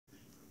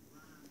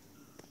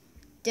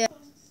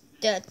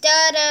Da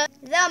da da,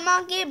 the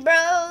Monkey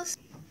Bros.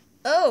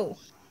 Oh,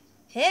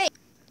 hey,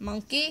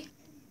 monkey.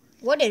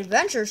 What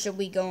adventure should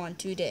we go on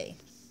today?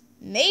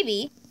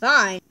 Maybe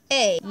find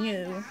a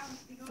new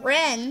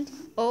friend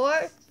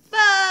or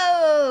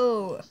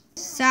foe.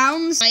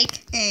 Sounds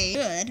like a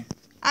good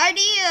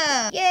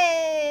idea.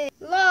 Yay!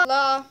 La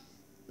la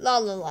la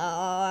la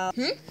la.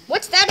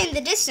 What's that in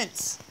the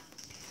distance?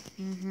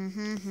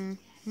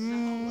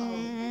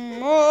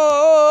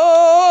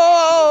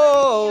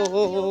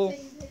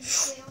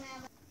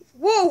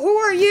 Whoa, who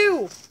are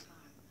you?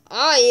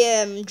 I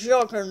am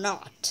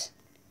Juggernaut.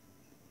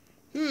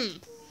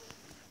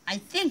 I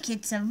think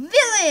it's a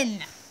villain.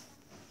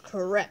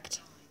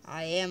 Correct.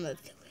 I am a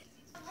villain.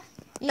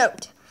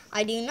 Note,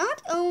 I do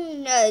not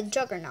own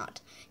Juggernaut.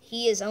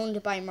 He is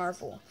owned by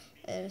Marvel.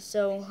 All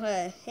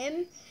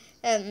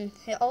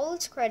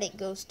its credit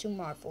goes to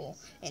Marvel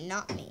and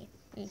not me.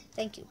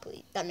 Thank you,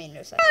 please. That made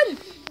no sense.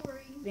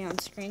 Be on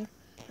screen.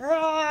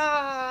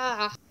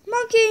 Rah!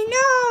 Monkey,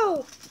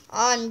 no!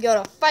 I'm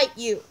gonna fight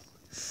you.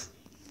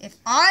 If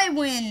I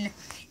win,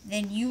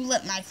 then you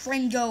let my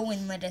friend go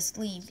and let us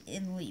leave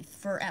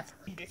forever.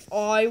 And if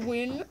I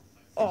win,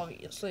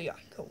 obviously I'm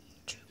going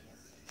to.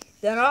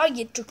 Then I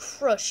get to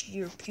crush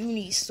your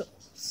puny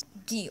souls.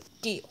 Deal,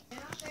 deal.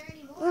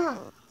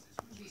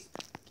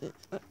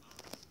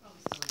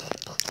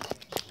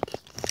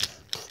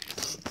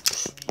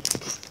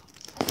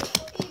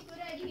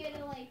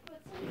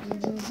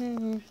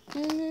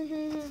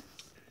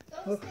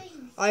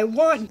 I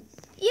won!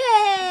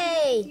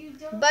 Yay!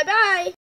 Bye-bye!